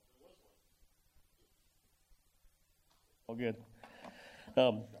All good.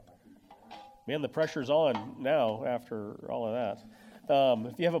 Man, the pressure's on now after all of that.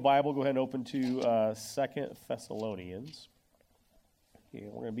 If you have a Bible, go ahead and open to 2 Thessalonians. Okay,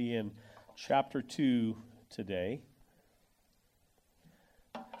 we're going to be in chapter 2 today.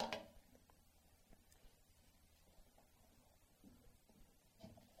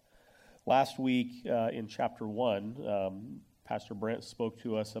 Last week in chapter 1, Pastor Brent spoke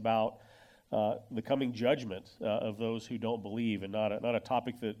to us about the coming judgment of those who don't believe, and not a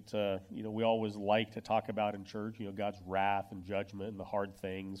topic that we always like to talk about in church. God's wrath and judgment and the hard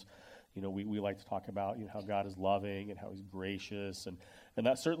things. We like to talk about how God is loving and how He's gracious, and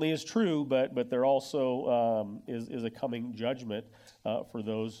that certainly is true. But there also is a coming judgment for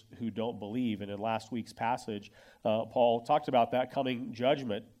those who don't believe. And in last week's passage, Paul talked about that coming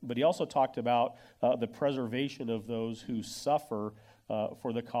judgment, but he also talked about the preservation of those who suffer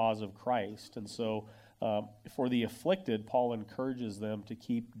for the cause of Christ. And so for the afflicted, Paul encourages them to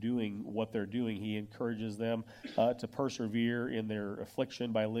keep doing what they're doing. He encourages them to persevere in their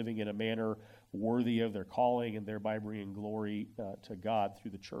affliction by living in a manner worthy of their calling and thereby bringing glory to God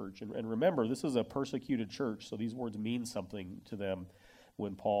through the church. And remember, this is a persecuted church, so these words mean something to them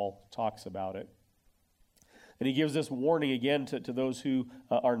when Paul talks about it. And he gives this warning again to those who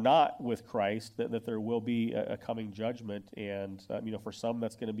are not with Christ, that there will be a coming judgment. And, for some,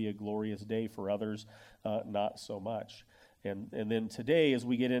 that's going to be a glorious day. For others, not so much. And then today, as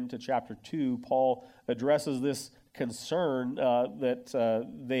we get into chapter 2, Paul addresses this concern that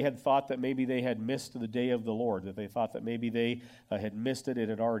they had thought that maybe they had missed the day of the Lord, that they thought that maybe they had missed it, it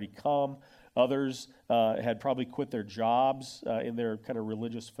had already come. Others had probably quit their jobs in their kind of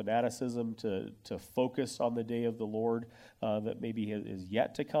religious fanaticism to focus on the day of the Lord that maybe is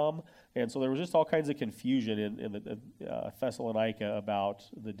yet to come. And so there was just all kinds of confusion in Thessalonica about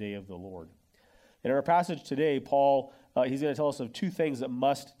the day of the Lord. In our passage today, Paul, he's going to tell us of two things that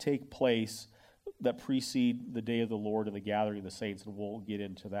must take place that precede the day of the Lord and the gathering of the saints, and we'll get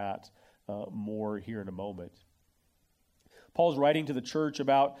into that more here in a moment. Paul's writing to the church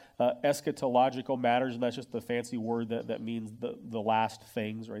about eschatological matters, and that's just the fancy word that means the last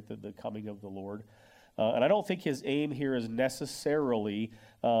things, right? The coming of the Lord. And I don't think his aim here is necessarily,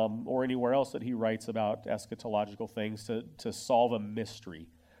 or anywhere else that he writes about eschatological things, to solve a mystery,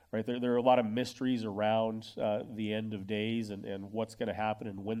 right? There are a lot of mysteries around the end of days and what's going to happen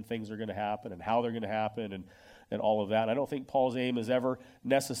and when things are going to happen and how they're going to happen and all of that. And I don't think Paul's aim is ever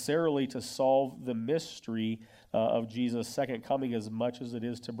necessarily to solve the mystery of Jesus' second coming as much as it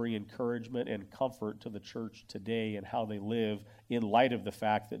is to bring encouragement and comfort to the church today and how they live in light of the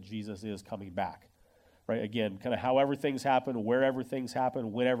fact that Jesus is coming back. Right? Again, kind of however things happen, wherever things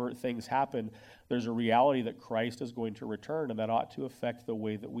happen, whenever things happen, there's a reality that Christ is going to return, and that ought to affect the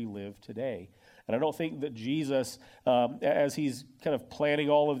way that we live today. And I don't think that Jesus, as he's kind of planning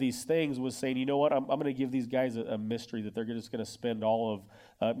all of these things, was saying, you know what, I'm going to give these guys a mystery that they're just going to spend all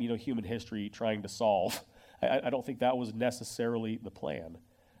of human history trying to solve. I don't think that was necessarily the plan.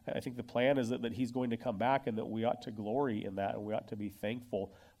 I think the plan is that he's going to come back and that we ought to glory in that and we ought to be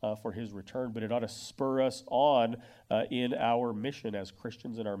thankful for his return. But it ought to spur us on in our mission as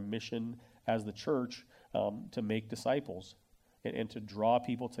Christians and our mission as the church to make disciples and to draw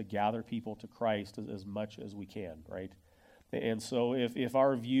people, to gather people to Christ as much as we can, right? And so if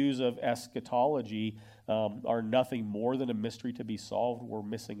our views of eschatology are nothing more than a mystery to be solved, we're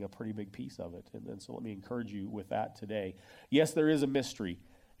missing a pretty big piece of it. And so let me encourage you with that today. Yes, there is a mystery.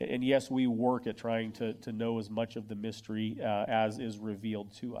 And yes, we work at trying to know as much of the mystery as is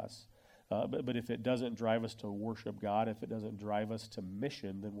revealed to us. But if it doesn't drive us to worship God, if it doesn't drive us to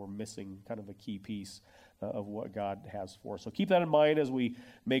mission, then we're missing kind of a key piece of what God has for us. So keep that in mind as we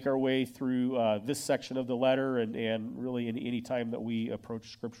make our way through this section of the letter and really in any time that we approach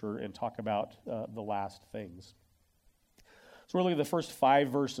Scripture and talk about the last things. So we're looking at the first 5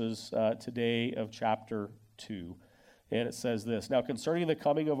 verses today of chapter 2. And it says this: Now concerning the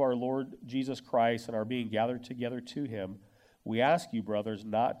coming of our Lord Jesus Christ and our being gathered together to him, we ask you, brothers,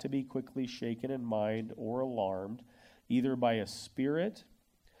 not to be quickly shaken in mind or alarmed, either by a spirit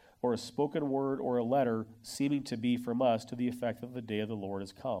or a spoken word or a letter seeming to be from us to the effect that the day of the Lord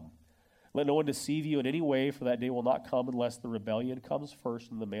has come. Let no one deceive you in any way, for that day will not come unless the rebellion comes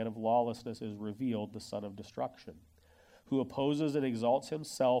first and the man of lawlessness is revealed, the son of destruction, who opposes and exalts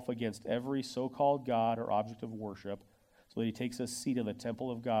himself against every so-called God or object of worship, so that he takes a seat in the temple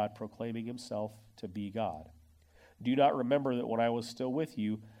of God, proclaiming himself to be God. Do you not remember that when I was still with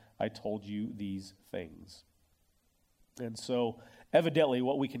you, I told you these things? And so, evidently,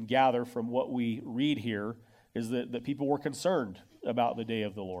 what we can gather from what we read here is that people were concerned about the day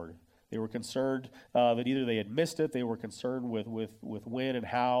of the Lord. They were concerned that either they had missed it, they were concerned with when and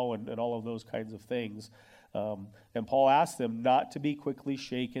how and all of those kinds of things. And Paul asks them not to be quickly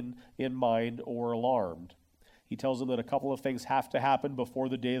shaken in mind or alarmed. He tells them that a couple of things have to happen before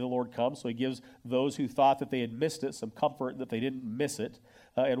the day of the Lord comes. So he gives those who thought that they had missed it some comfort that they didn't miss it.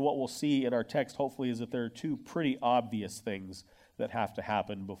 And what we'll see in our text, hopefully, is that there are two pretty obvious things that have to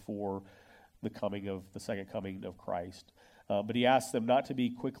happen before the second coming of Christ. But he asks them not to be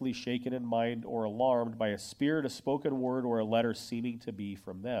quickly shaken in mind or alarmed by a spirit, a spoken word, or a letter seeming to be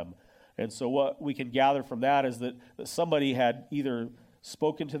from them. And so what we can gather from that is that somebody had either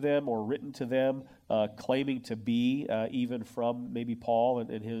spoken to them or written to them, claiming to be even from maybe Paul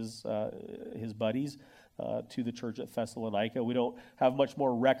and his buddies to the church at Thessalonica. We don't have much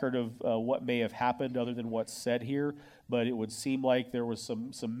more record of what may have happened other than what's said here, but it would seem like there was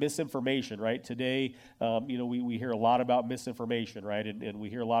some misinformation, right? Today, we hear a lot about misinformation, right? And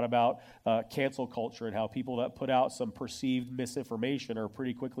we hear a lot about cancel culture and how people that put out some perceived misinformation are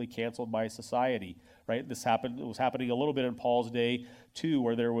pretty quickly canceled by society, right? It was happening a little bit in Paul's day, too,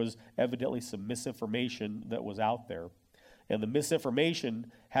 where there was evidently some misinformation that was out there. And the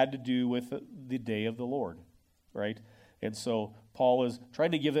misinformation had to do with the day of the Lord, right? And so Paul is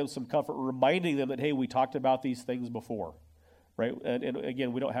trying to give them some comfort, reminding them that, hey, we talked about these things before, right? And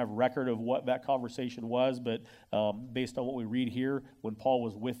again, we don't have record of what that conversation was, but based on what we read here, when Paul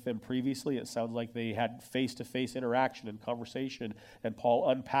was with them previously, it sounds like they had face-to-face interaction and conversation, and Paul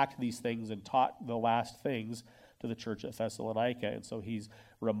unpacked these things and taught the last things to the church at Thessalonica. And so he's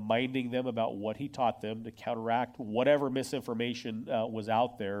reminding them about what he taught them to counteract whatever misinformation was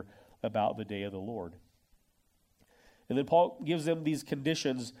out there about the day of the Lord. And then Paul gives them these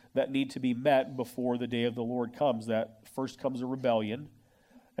conditions that need to be met before the day of the Lord comes. That first comes a rebellion,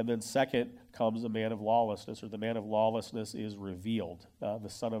 and then second comes a man of lawlessness, or the man of lawlessness is revealed, the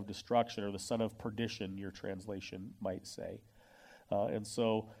son of destruction, or the son of perdition, your translation might say. And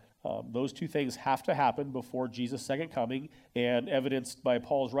so those two things have to happen before Jesus' second coming, and evidenced by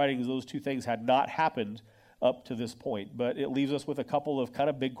Paul's writings, those two things had not happened up to this point. But it leaves us with a couple of kind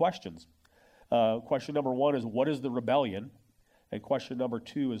of big questions. Question number one is, what is the rebellion? And question number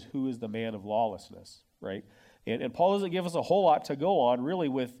two is, who is the man of lawlessness, right? And Paul doesn't give us a whole lot to go on, really.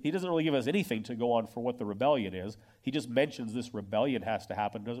 He doesn't really give us anything to go on for what the rebellion is. He just mentions this rebellion has to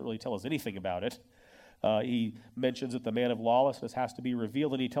happen, doesn't really tell us anything about it. He mentions that the man of lawlessness has to be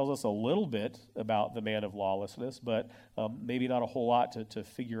revealed, and he tells us a little bit about the man of lawlessness, but maybe not a whole lot to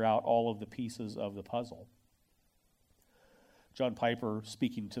figure out all of the pieces of the puzzle. John Piper,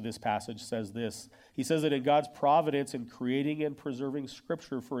 speaking to this passage, says this. He says that in God's providence in creating and preserving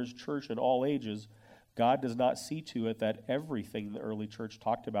Scripture for his church in all ages, God does not see to it that everything the early church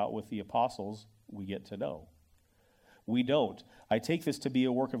talked about with the apostles we get to know. We don't. I take this to be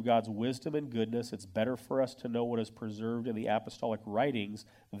a work of God's wisdom and goodness. It's better for us to know what is preserved in the apostolic writings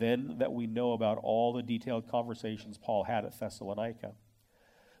than that we know about all the detailed conversations Paul had at Thessalonica.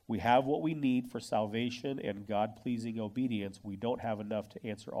 We have what we need for salvation and God-pleasing obedience. We don't have enough to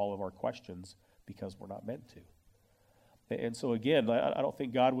answer all of our questions because we're not meant to. And so again, I don't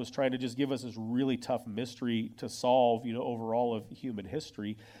think God was trying to just give us this really tough mystery to solve, over all of human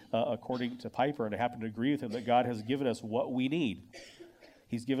history, according to Piper. And I happen to agree with him that God has given us what we need.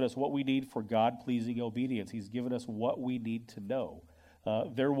 He's given us what we need for God-pleasing obedience. He's given us what we need to know.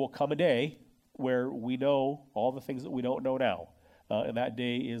 There will come a day where we know all the things that we don't know now. And that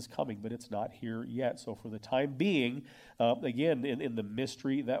day is coming, but it's not here yet. So for the time being, again, in the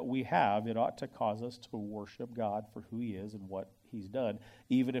mystery that we have, it ought to cause us to worship God for who he is and what he's done,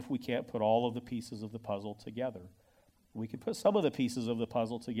 even if we can't put all of the pieces of the puzzle together. We can put some of the pieces of the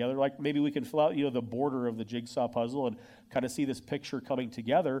puzzle together, like maybe we can fill out, the border of the jigsaw puzzle and kind of see this picture coming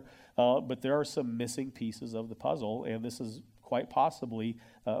together, but there are some missing pieces of the puzzle, and this is quite possibly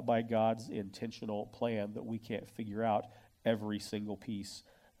by God's intentional plan that we can't figure out every single piece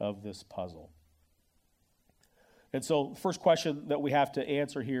of this puzzle. And so the first question that we have to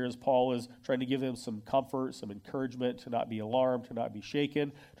answer here is Paul is trying to give them some comfort, some encouragement to not be alarmed, to not be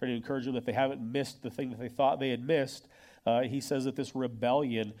shaken, trying to encourage them that they haven't missed the thing that they thought they had missed. He says that this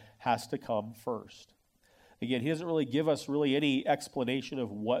rebellion has to come first. Again, he doesn't really give us any explanation of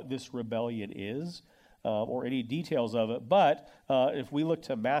what this rebellion is or any details of it. But if we look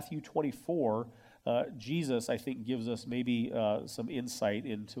to Matthew 24, Jesus, I think, gives us maybe some insight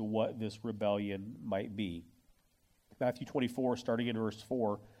into what this rebellion might be. Matthew 24, starting in verse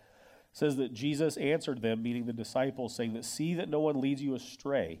 4, says that Jesus answered them, meaning the disciples, saying that, "See that no one leads you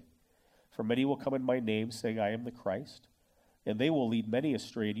astray. For many will come in my name, saying, I am the Christ. And they will lead many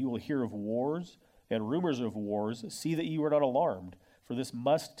astray, and you will hear of wars and rumors of wars. See that you are not alarmed. For For this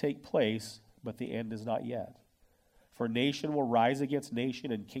must take place, but the end is not yet. For nation will rise against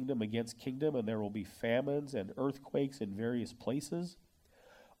nation and kingdom against kingdom, and there will be famines and earthquakes in various places.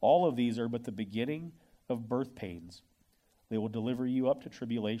 All of these are but the beginning of birth pains. They will deliver you up to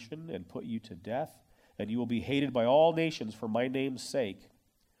tribulation and put you to death, and you will be hated by all nations for my name's sake.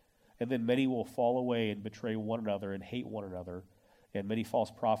 And then many will fall away and betray one another and hate one another, and many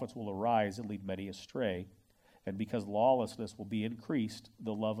false prophets will arise and lead many astray. And because lawlessness will be increased,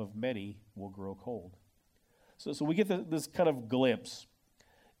 the love of many will grow cold. So we get this kind of glimpse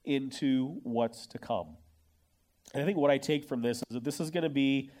into what's to come. And I think what I take from this is that this is going to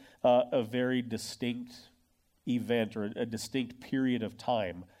be a very distinct event or a distinct period of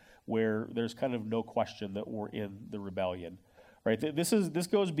time where there's kind of no question that we're in the rebellion. Right, this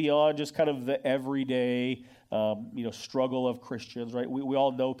goes beyond just kind of the everyday, struggle of Christians. Right, we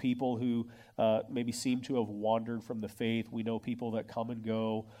all know people who maybe seem to have wandered from the faith. We know people that come and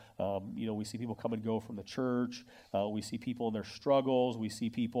go. We see people come and go from the church. We see people in their struggles. We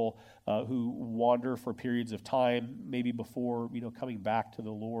see people who wander for periods of time, maybe before coming back to the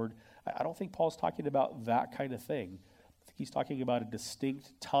Lord. I don't think Paul's talking about that kind of thing. I think he's talking about a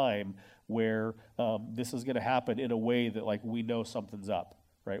distinct time where this is going to happen in a way that, like, we know something's up,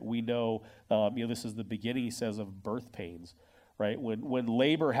 right? We know, this is the beginning, he says, of birth pains, right? When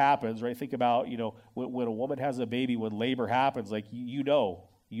labor happens, right? Think about, when a woman has a baby, when labor happens, like, you know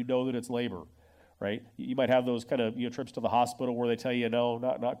that it's labor, right? You might have those kind of trips to the hospital where they tell you, no,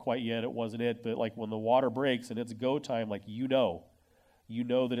 not quite yet, it wasn't it, but like when the water breaks and it's go time, like, you know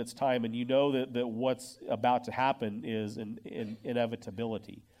that it's time, and you know that what's about to happen is an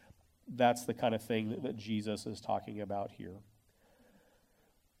inevitability. That's the kind of thing that Jesus is talking about here.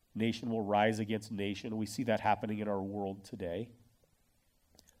 Nation will rise against nation. We see that happening in our world today.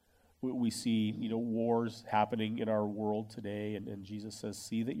 We see, wars happening in our world today, and Jesus says,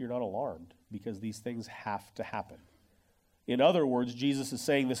 see that you're not alarmed, because these things have to happen. In other words, Jesus is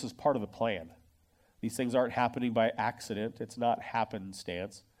saying this is part of the plan. These things aren't happening by accident. It's not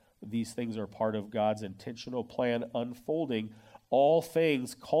happenstance. These things are part of God's intentional plan unfolding, all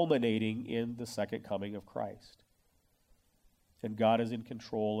things culminating in the second coming of Christ. And God is in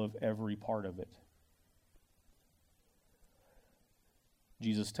control of every part of it.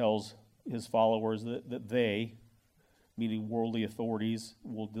 Jesus tells his followers that they, meaning worldly authorities,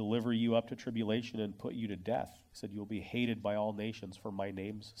 will deliver you up to tribulation and put you to death. He said, you'll be hated by all nations for my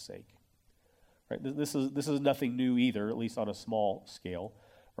name's sake. Right? This is nothing new either, at least on a small scale.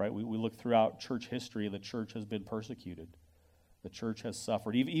 Right? We look throughout church history, and the church has been persecuted. The church has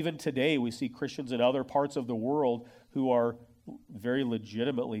suffered. Even today, we see Christians in other parts of the world who are very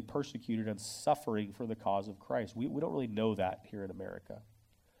legitimately persecuted and suffering for the cause of Christ. We don't really know that here in America.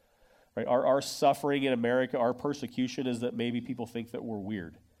 Right? Our suffering in America, our persecution, is that maybe people think that we're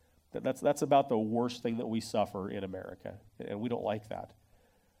weird. That's about the worst thing that we suffer in America, and we don't like that.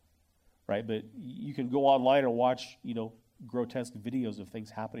 Right? But you can go online and watch, grotesque videos of things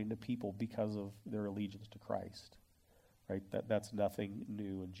happening to people because of their allegiance to Christ. Right? That's nothing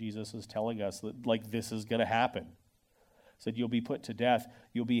new. And Jesus is telling us that, like, this is going to happen. He said, you'll be put to death.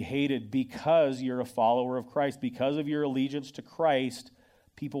 You'll be hated because you're a follower of Christ. Because of your allegiance to Christ,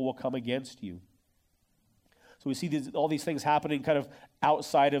 people will come against you. So we see all these things happening kind of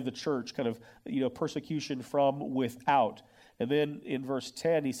outside of the church, kind of, persecution from without. And then in verse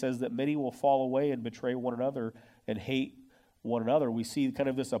 10, he says that many will fall away and betray one another and hate one another. We see kind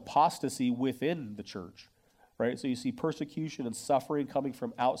of this apostasy within the church, right? So you see persecution and suffering coming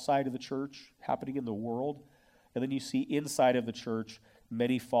from outside of the church, happening in the world. And then you see inside of the church,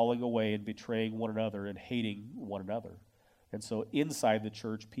 many falling away and betraying one another and hating one another. And so inside the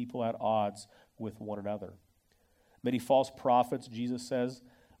church, people at odds with one another. Many false prophets, Jesus says,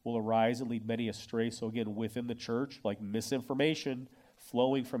 will arise and lead many astray. So again, within the church, like misinformation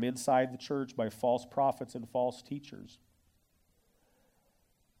flowing from inside the church by false prophets and false teachers.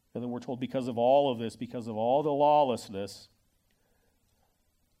 And then we're told because of all of this, because of all the lawlessness,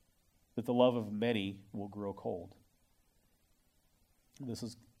 that the love of many will grow cold. This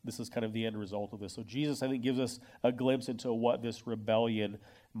is kind of the end result of this. So Jesus, I think, gives us a glimpse into what this rebellion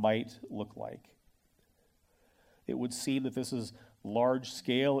might look like. It would seem that this is large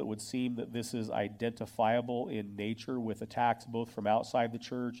scale. It would seem that this is identifiable in nature with attacks both from outside the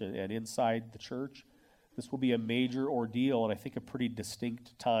church and inside the church. This will be a major ordeal, and I think a pretty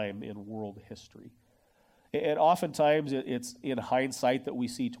distinct time in world history. And oftentimes it's in hindsight that we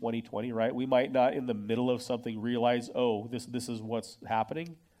see 2020, right? We might not in the middle of something realize, oh, this is what's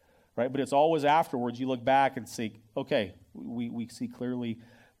happening, right? But it's always afterwards you look back and say, okay, we see clearly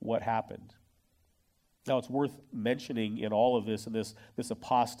what happened. Now, it's worth mentioning in all of this, and this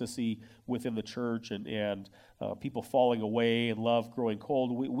apostasy within the church and people falling away and love growing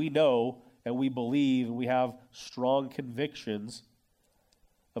cold, we know and we believe and we have strong convictions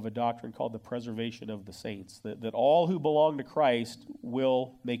of a doctrine called the preservation of the saints, that all who belong to Christ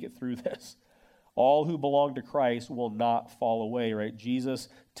will make it through this. All who belong to Christ will not fall away, right? Jesus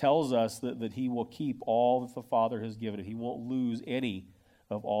tells us that he will keep all that the Father has given him. He won't lose any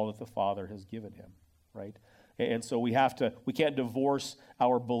of all that the Father has given him, right? And so we can't divorce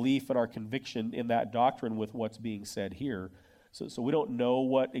our belief and our conviction in that doctrine with what's being said here. So we don't know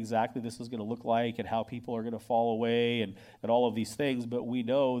what exactly this is going to look like and how people are going to fall away and all of these things, but we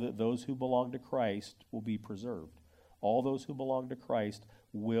know that those who belong to Christ will be preserved. All those who belong to Christ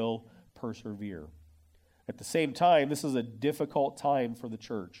will persevere. At the same time, this is a difficult time for the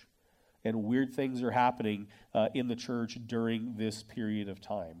church, and weird things are happening in the church during this period of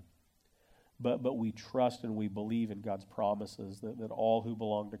time. But we trust and we believe in God's promises that all who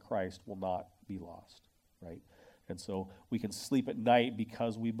belong to Christ will not be lost, right? And so we can sleep at night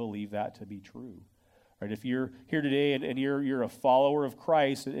because we believe that to be true. Right? If you're here today and you're a follower of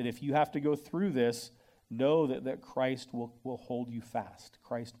Christ, and if you have to go through this, know that Christ will hold you fast.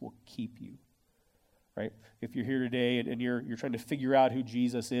 Christ will keep you. Right? If you're here today and you're trying to figure out who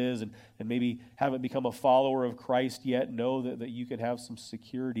Jesus is and maybe haven't become a follower of Christ yet, know that you can have some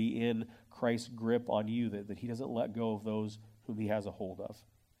security in Christ's grip on you, that he doesn't let go of those whom he has a hold of.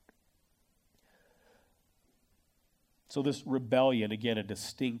 So this rebellion, again, a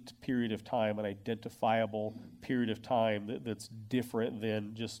distinct period of time, an identifiable period of time that's different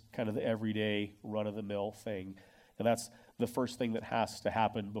than just kind of the everyday run-of-the-mill thing. And that's the first thing that has to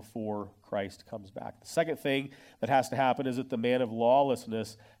happen before Christ comes back. The second thing that has to happen is that the man of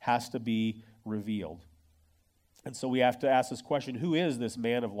lawlessness has to be revealed. And so we have to ask this question, who is this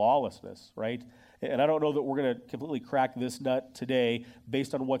man of lawlessness, right? And I don't know that we're going to completely crack this nut today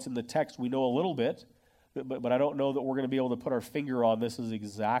based on what's in the text. We know a little bit, but I don't know that we're going to be able to put our finger on this as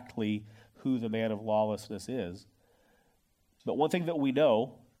exactly who the man of lawlessness is. But one thing that we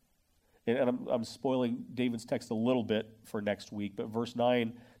know, and I'm spoiling David's text a little bit for next week, but verse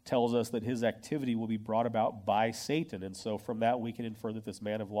 9 tells us that his activity will be brought about by Satan. And so from that we can infer that this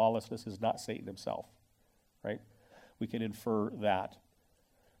man of lawlessness is not Satan himself, right? We can infer that,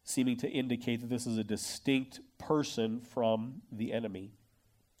 seeming to indicate that this is a distinct person from the enemy.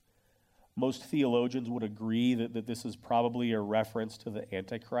 Most theologians would agree that this is probably a reference to the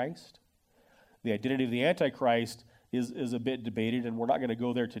Antichrist. The identity of the Antichrist is a bit debated, and we're not going to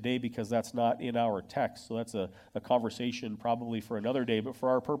go there today because that's not in our text. So that's a conversation probably for another day. But for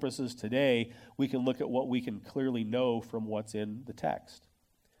our purposes today, we can look at what we can clearly know from what's in the text.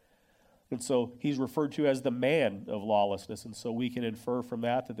 And so he's referred to as the man of lawlessness, and so we can infer from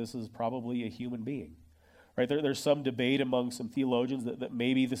that this is probably a human being. Right, there's some debate among some theologians that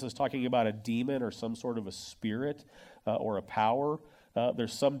maybe this is talking about a demon or some sort of a spirit or a power.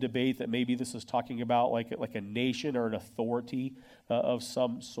 There's some debate that maybe this is talking about like a nation or an authority of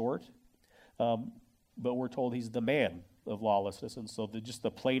some sort. But we're told he's the man of lawlessness. And so just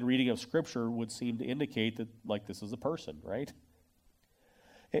the plain reading of Scripture would seem to indicate that like this is a person, right?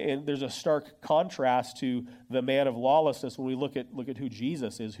 And there's a stark contrast to the man of lawlessness when we look at who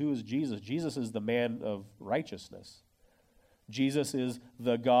Jesus is. Who is Jesus? Jesus is the man of righteousness. Jesus is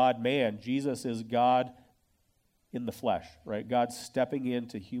the God-man. Jesus is God in the flesh, right? God stepping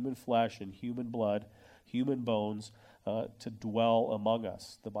into human flesh and human blood, human bones, to dwell among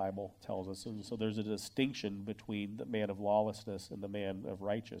us, the Bible tells us. And so there's a distinction between the man of lawlessness and the man of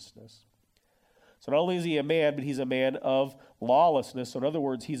righteousness. So not only is he a man, but he's a man of lawlessness. So in other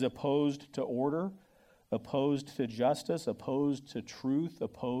words, he's opposed to order, opposed to justice, opposed to truth,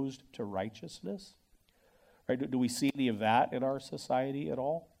 opposed to righteousness. Right? Do we see any of that in our society at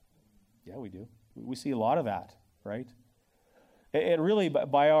all? Yeah, we do. We see a lot of that, right? And really,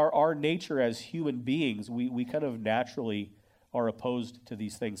 by our nature as human beings, we kind of naturally are opposed to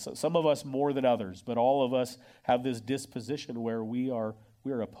these things. Some of us more than others, but all of us have this disposition where we are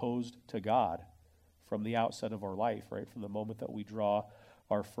opposed to God from the outset of our life, right? From the moment that we draw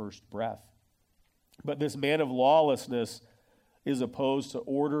our first breath. But this man of lawlessness is opposed to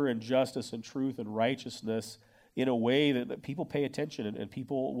order and justice and truth and righteousness in a way that people pay attention and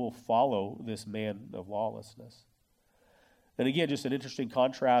people will follow this man of lawlessness. And again, just an interesting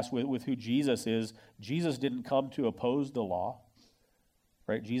contrast with who Jesus is. Jesus didn't come to oppose the law,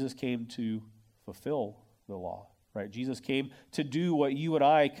 right? Jesus came to fulfill the law. Right? Jesus came to do what you and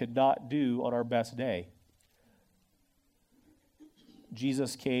I could not do on our best day.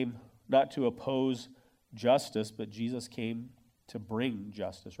 Jesus came not to oppose justice, but Jesus came to bring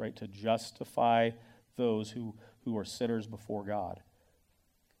justice, right? To justify those who are sinners before God.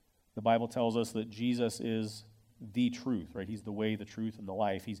 The Bible tells us that Jesus is the truth, right? He's the way, the truth, and the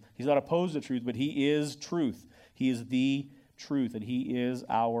life. He's not opposed to truth, but he is truth. He is the truth, and he is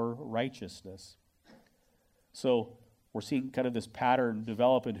our righteousness. So we're seeing kind of this pattern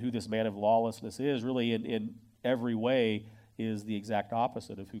develop in who this man of lawlessness is. Really, in every way, is the exact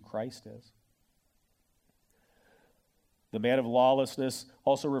opposite of who Christ is. The man of lawlessness,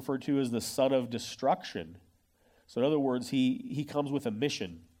 also referred to as the son of destruction. So in other words, he comes with a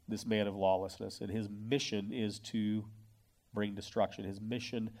mission, this man of lawlessness, and his mission is to bring destruction. His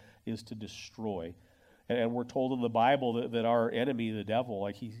mission is to destroy. And we're told in the Bible that our enemy, the devil,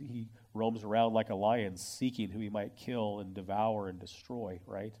 like he roams around like a lion, seeking who he might kill and devour and destroy,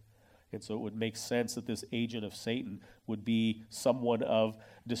 right? And so it would make sense that this agent of Satan would be someone of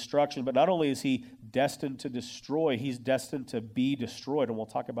destruction. But not only is he destined to destroy, he's destined to be destroyed. And we'll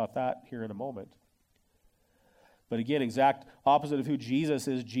talk about that here in a moment. But again, exact opposite of who Jesus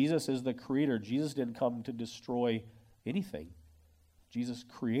is. Jesus is the creator. Jesus didn't come to destroy anything. Jesus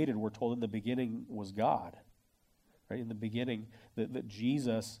created, we're told in the beginning, was God. Right? In the beginning, that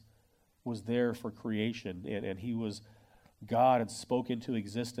Jesus was there for creation, and he was God and spoke into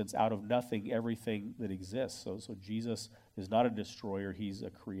existence out of nothing everything that exists. So Jesus is not a destroyer, he's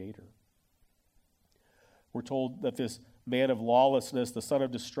a creator. We're told that this man of lawlessness, the son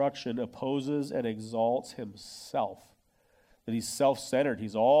of destruction, opposes and exalts himself. That he's self-centered.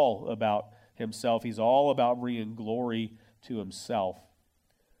 He's all about himself. He's all about bringing glory to himself.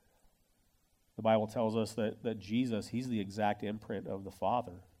 The Bible tells us that Jesus, he's the exact imprint of the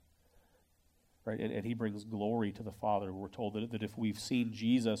Father. Right? And he brings glory to the Father. We're told that if we've seen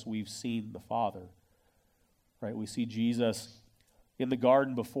Jesus, we've seen the Father. Right? We see Jesus in the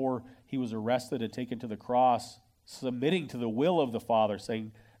garden before he was arrested and taken to the cross, submitting to the will of the Father,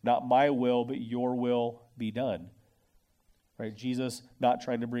 saying, "Not my will, but your will be done." Right? Jesus not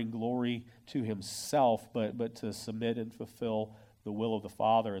trying to bring glory to himself, but to submit and fulfill the will of the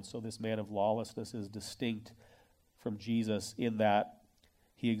Father. And so this man of lawlessness is distinct from Jesus in that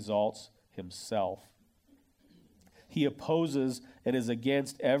he exalts himself. He opposes and is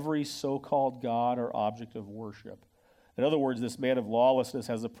against every so-called God or object of worship. In other words, this man of lawlessness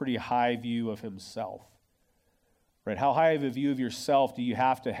has a pretty high view of himself. Right? How high of a view of yourself do you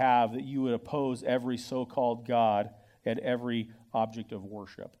have that you would oppose every so-called God and every object of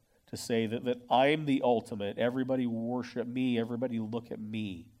worship? To say that I'm the ultimate, everybody worship me, everybody look at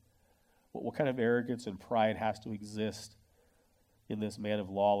me. What kind of arrogance and pride has to exist in this man of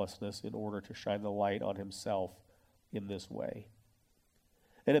lawlessness in order to shine the light on himself in this way?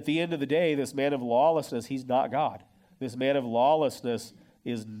 And at the end of the day, this man of lawlessness, he's not God. This man of lawlessness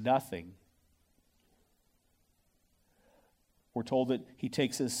is nothing. We're told that he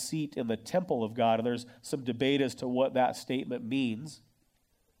takes his seat in the temple of God, and there's some debate as to what that statement means.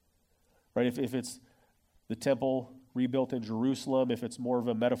 Right? If it's the temple rebuilt in Jerusalem, if it's more of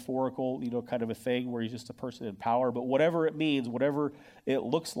a metaphorical, kind of a thing where he's just a person in power. But whatever it means, whatever it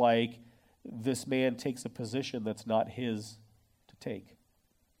looks like, this man takes a position that's not his to take.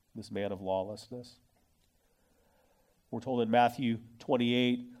 This man of lawlessness. We're told in Matthew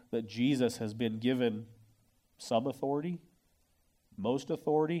 28 that Jesus has been given some authority, most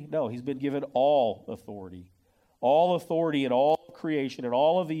authority. No, he's been given all authority. All authority in all creation and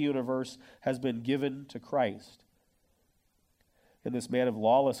all of the universe has been given to Christ. And this man of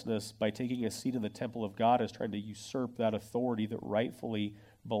lawlessness, by taking a seat in the temple of God, is trying to usurp that authority that rightfully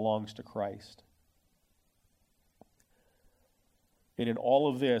belongs to Christ. And in all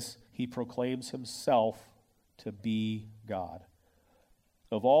of this, he proclaims himself to be God.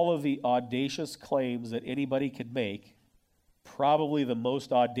 Of all of the audacious claims that anybody could make, probably the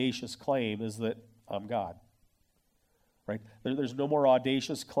most audacious claim is that I'm God. Right? There's no more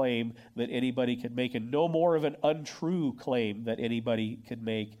audacious claim that anybody could make, and no more of an untrue claim that anybody could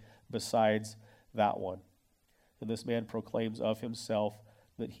make besides that one. And this man proclaims of himself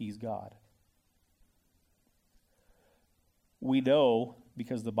that he's God. We know,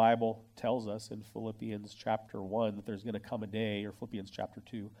 because the Bible tells us in Philippians chapter 1 that there's going to come a day, or Philippians chapter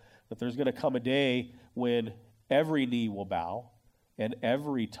 2, that there's going to come a day when every knee will bow and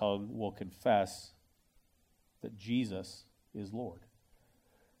every tongue will confess that Jesus is Lord.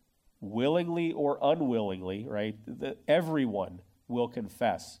 Willingly or unwillingly, right? That everyone will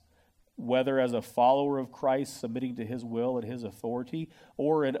confess, whether as a follower of Christ submitting to his will and his authority,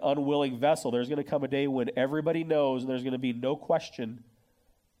 or an unwilling vessel. There's going to come a day when everybody knows, and there's going to be no question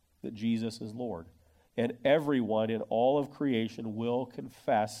that Jesus is Lord. And everyone in all of creation will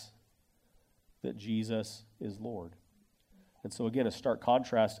confess that Jesus is Lord. And so again, a stark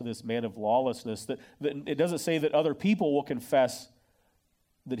contrast to this man of lawlessness, that it doesn't say that other people will confess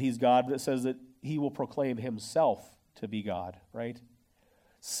that he's God, but it says that he will proclaim himself to be God, right?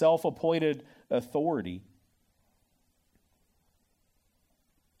 Self-appointed authority.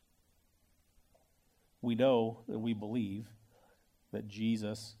 We know and we believe that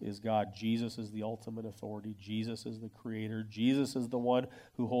Jesus is God. Jesus is the ultimate authority. Jesus is the creator. Jesus is the one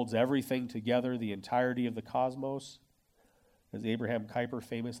who holds everything together, the entirety of the cosmos. As Abraham Kuyper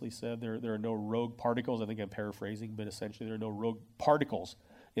famously said, there are no rogue particles. I think I'm paraphrasing, but essentially there are no rogue particles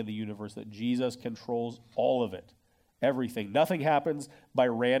in the universe, that Jesus controls all of it, everything. Nothing happens by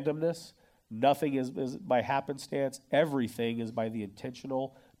randomness. Nothing is by happenstance. Everything is by the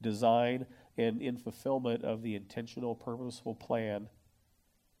intentional design and in fulfillment of the intentional, purposeful plan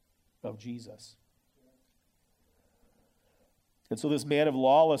of Jesus. And so this man of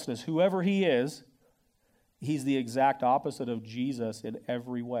lawlessness, whoever he is, he's the exact opposite of Jesus in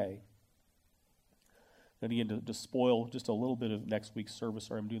every way. And again, to spoil just a little bit of next week's service,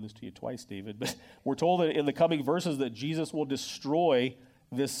 sorry I'm doing this to you twice, David, but we're told in the coming verses that Jesus will destroy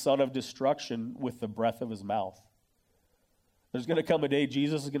this son of destruction with the breath of his mouth. There's going to come a day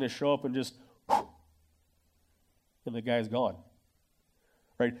Jesus is going to show up and just, and the guy's gone.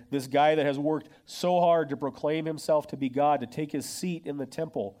 Right? This guy that has worked so hard to proclaim himself to be God, to take his seat in the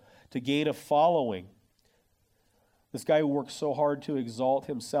temple, to gain a following. This guy who worked so hard to exalt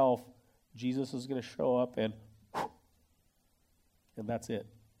himself, Jesus is going to show up and that's it.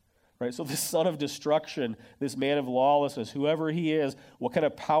 Right? So this son of destruction, this man of lawlessness, whoever he is, what kind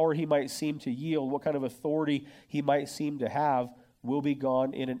of power he might seem to yield, what kind of authority he might seem to have, will be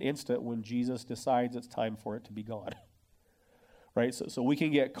gone in an instant when Jesus decides it's time for it to be gone. Right? So we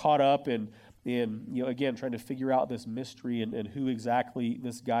can get caught up in again, trying to figure out this mystery and who exactly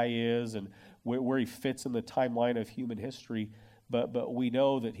this guy is and where he fits in the timeline of human history. But we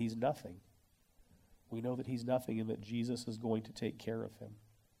know that he's nothing. We know that he's nothing and that Jesus is going to take care of him.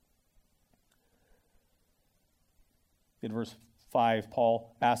 In verse 5,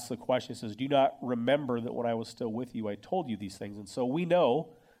 Paul asks the question, he says, "Do you not remember that when I was still with you, I told you these things?" And so we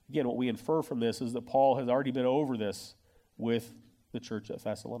know, again, what we infer from this is that Paul has already been over this with the church at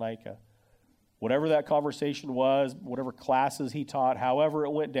Thessalonica. Whatever that conversation was, whatever classes he taught, however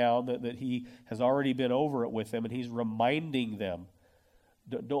it went down, that he has already been over it with them, and he's reminding them,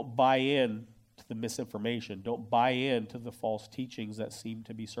 don't buy in to the misinformation. Don't buy in to the false teachings that seem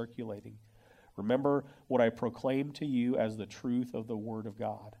to be circulating. Remember what I proclaim to you as the truth of the Word of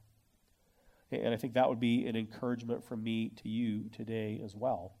God. And I think that would be an encouragement from me to you today as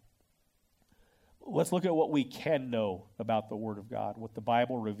well. Let's look at what we can know about the Word of God, what the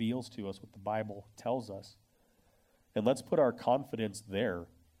Bible reveals to us, what the Bible tells us. And let's put our confidence there.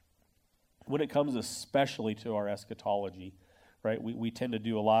 When it comes especially to our eschatology, right, we tend to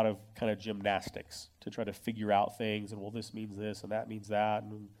do a lot of kind of gymnastics to try to figure out things, and well, this means this, and that means that,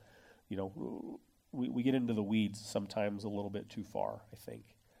 and we get into the weeds sometimes a little bit too far, I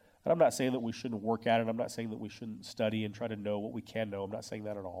think. And I'm not saying that we shouldn't work at it. I'm not saying that we shouldn't study and try to know what we can know. I'm not saying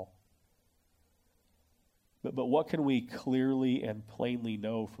that at all. But what can we clearly and plainly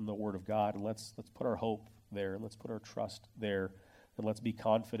know from the Word of God? And let's put our hope there, and let's put our trust there, and let's be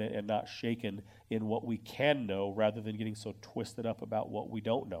confident and not shaken in what we can know rather than getting so twisted up about what we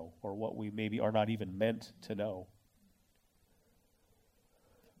don't know or what we maybe are not even meant to know.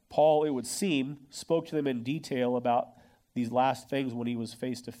 Paul, it would seem, spoke to them in detail about these last things when he was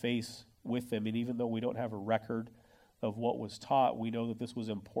face to face with them. And even though we don't have a record of what was taught, we know that this was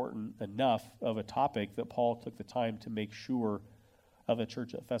important enough of a topic that Paul took the time to make sure of the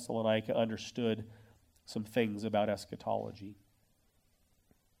church at Thessalonica understood some things about eschatology.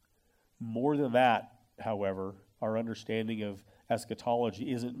 More than that, however, our understanding of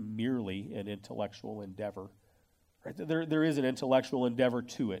eschatology isn't merely an intellectual endeavor. Right? There is an intellectual endeavor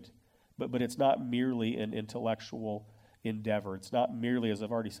to it, but it's not merely an intellectual endeavor. It's not merely, as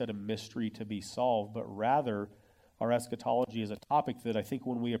I've already said, a mystery to be solved, but rather our eschatology is a topic that I think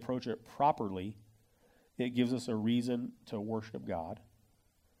when we approach it properly, it gives us a reason to worship God.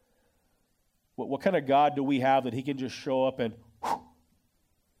 What kind of God do we have that he can just show up and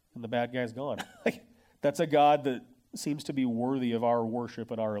the bad guy's gone? That's a God that seems to be worthy of our worship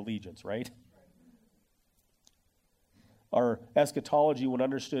and our allegiance, right? Our eschatology, when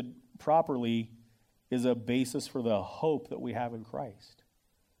understood properly, is a basis for the hope that we have in Christ.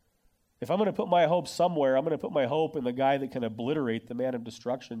 If I'm going to put my hope somewhere, I'm going to put my hope in the guy that can obliterate the man of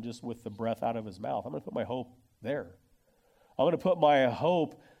destruction just with the breath out of his mouth. I'm going to put my hope there. I'm going to put my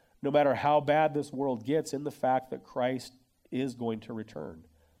hope, no matter how bad this world gets, in the fact that Christ is going to return.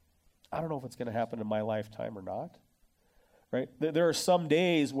 I don't know if it's going to happen in my lifetime or not. right? There are some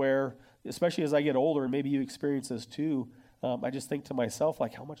days where, especially as I get older, and maybe you experience this too, I just think to myself,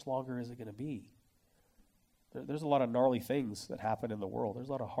 like, how much longer is it going to be? There's a lot of gnarly things that happen in the world. There's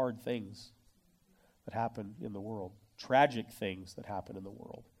a lot of hard things that happen in the world, tragic things that happen in the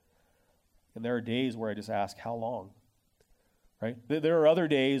world. And there are days where I just ask, how long? Right? There are other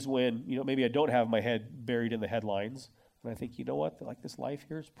days when, maybe I don't have my head buried in the headlines, and I think, you know what? Like, this life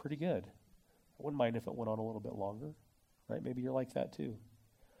here is pretty good. I wouldn't mind if it went on a little bit longer. Right? Maybe you're like that too.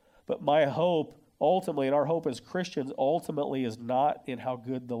 But my hope, ultimately, and our hope as Christians, ultimately is not in how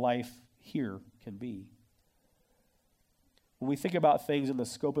good the life here can be. When we think about things in the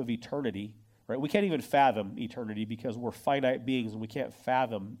scope of eternity, right, we can't even fathom eternity because we're finite beings and we can't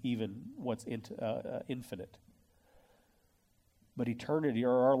fathom even what's infinite. But eternity,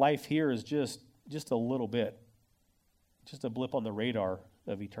 or our life here, is just a little bit, just a blip on the radar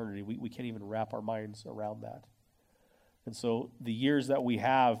of eternity. We can't even wrap our minds around that. And so the years that we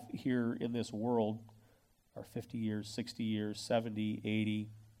have here in this world are 50 years, 60 years, 70, 80,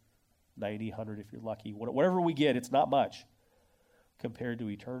 90, 100 if you're lucky. Whatever we get, it's not much compared to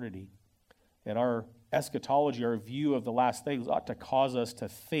eternity. And our eschatology, our view of the last things, ought to cause us to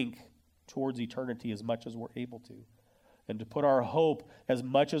think towards eternity as much as we're able to, and to put our hope as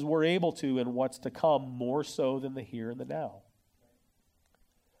much as we're able to in what's to come, more so than the here and the now.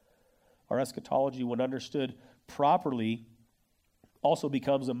 Our eschatology, when understood properly, also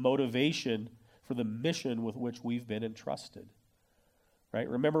becomes a motivation for the mission with which we've been entrusted. Right?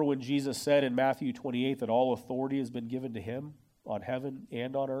 Remember when Jesus said in Matthew 28 that all authority has been given to him on heaven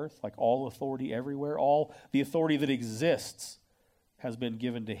and on earth, like all authority everywhere, all the authority that exists has been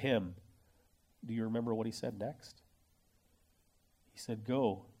given to him. Do you remember what he said next? He said,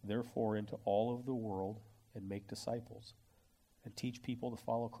 "Go, therefore, into all of the world and make disciples and teach people to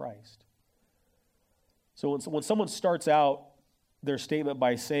follow Christ." So when someone starts out their statement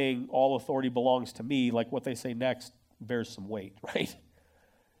by saying all authority belongs to me, like what they say next bears some weight, right?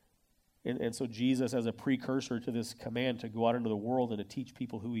 And so Jesus, as a precursor to this command to go out into the world and to teach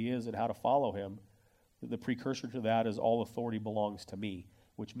people who he is and how to follow him, the precursor to that is all authority belongs to me,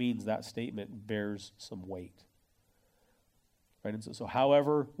 which means that statement bears some weight. Right? And so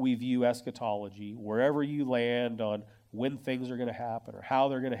however we view eschatology, wherever you land on when things are going to happen or how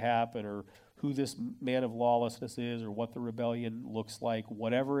they're going to happen or who this man of lawlessness is or what the rebellion looks like,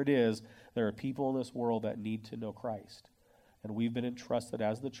 whatever it is, there are people in this world that need to know Christ. And we've been entrusted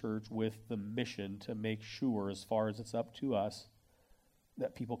as the church with the mission to make sure, as far as it's up to us,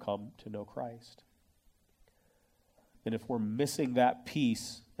 that people come to know Christ. And if we're missing that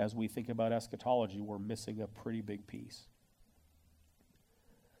piece as we think about eschatology, we're missing a pretty big piece.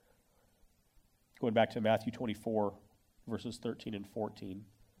 Going back to Matthew 24, verses 13 and 14,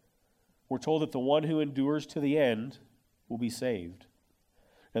 we're told that the one who endures to the end will be saved.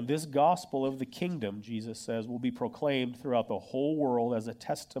 And this gospel of the kingdom, Jesus says, will be proclaimed throughout the whole world as a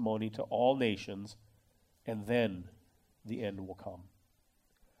testimony to all nations, and then the end will come.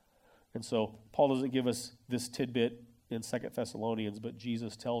 And so Paul doesn't give us this tidbit in 2 Thessalonians, but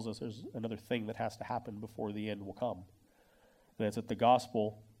Jesus tells us there's another thing that has to happen before the end will come. And that's that the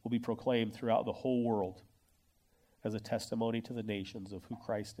gospel will be proclaimed throughout the whole world as a testimony to the nations of who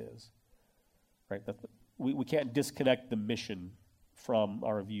Christ is. Right? That we can't disconnect the mission from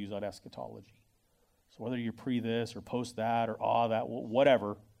our views on eschatology. So whether you're pre this or post that or that,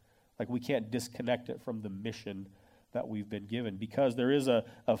 whatever, like we can't disconnect it from the mission that we've been given, because there is a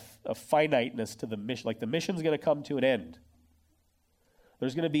finiteness to the mission. Like the mission's going to come to an end.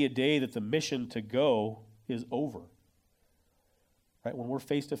 There's going to be a day that the mission to go is over. Right? When we're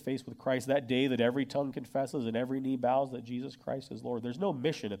face to face with Christ, that day that every tongue confesses and every knee bows that Jesus Christ is Lord, there's no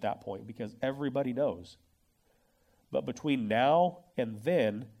mission at that point because everybody knows. But between now and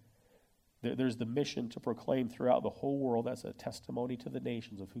then, there's the mission to proclaim throughout the whole world as a testimony to the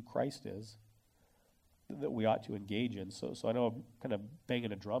nations of who Christ is that we ought to engage in. So I know I'm kind of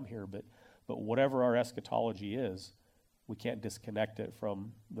banging a drum here, but whatever our eschatology is, we can't disconnect it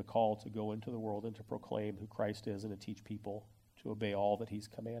from the call to go into the world and to proclaim who Christ is and to teach people to obey all that he's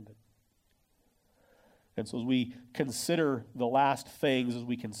commanded. And so as we consider the last things, as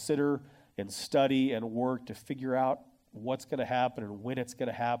we consider and study and work to figure out what's going to happen and when it's going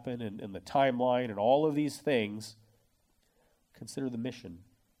to happen and the timeline and all of these things, consider the mission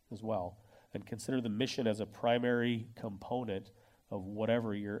as well. And consider the mission as a primary component of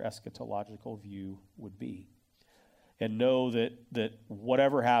whatever your eschatological view would be. And know that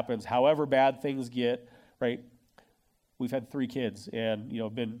whatever happens, however bad things get, right? We've had 3 kids and,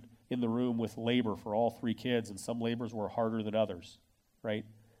 been in the room with labor for all 3 kids, and some labors were harder than others, right?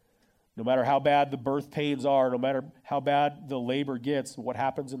 No matter how bad the birth pains are, no matter how bad the labor gets, what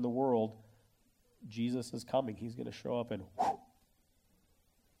happens in the world, Jesus is coming. He's going to show up and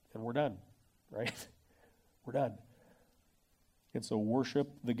we're done, right? We're done. And so worship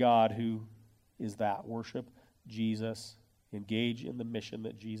the God who is that. Worship Jesus. Engage in the mission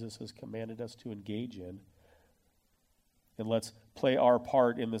that Jesus has commanded us to engage in. And let's play our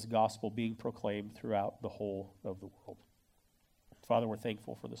part in this gospel being proclaimed throughout the whole of the world. Father, we're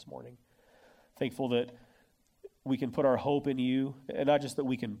thankful for this morning. Thankful that we can put our hope in you, and not just that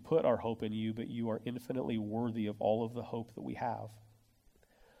we can put our hope in you, but you are infinitely worthy of all of the hope that we have.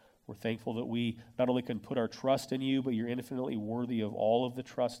 We're thankful that we not only can put our trust in you, but you're infinitely worthy of all of the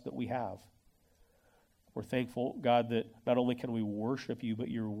trust that we have. We're thankful, God, that not only can we worship you, but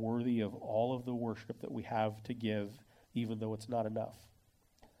you're worthy of all of the worship that we have to give, even though it's not enough.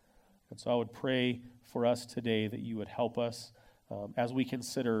 And so I would pray for us today that you would help us as we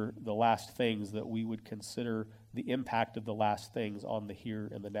consider the last things, that we would consider the impact of the last things on the here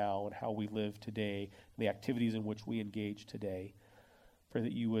and the now and how we live today, the activities in which we engage today. Pray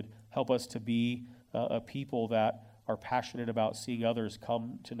that you would help us to be a people that are passionate about seeing others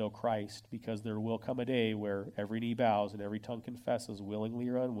come to know Christ, because there will come a day where every knee bows and every tongue confesses, willingly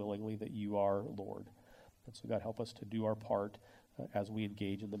or unwillingly, that you are Lord. And so God, help us to do our part as we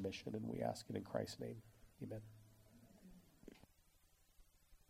engage in the mission, and we ask it in Christ's name. Amen.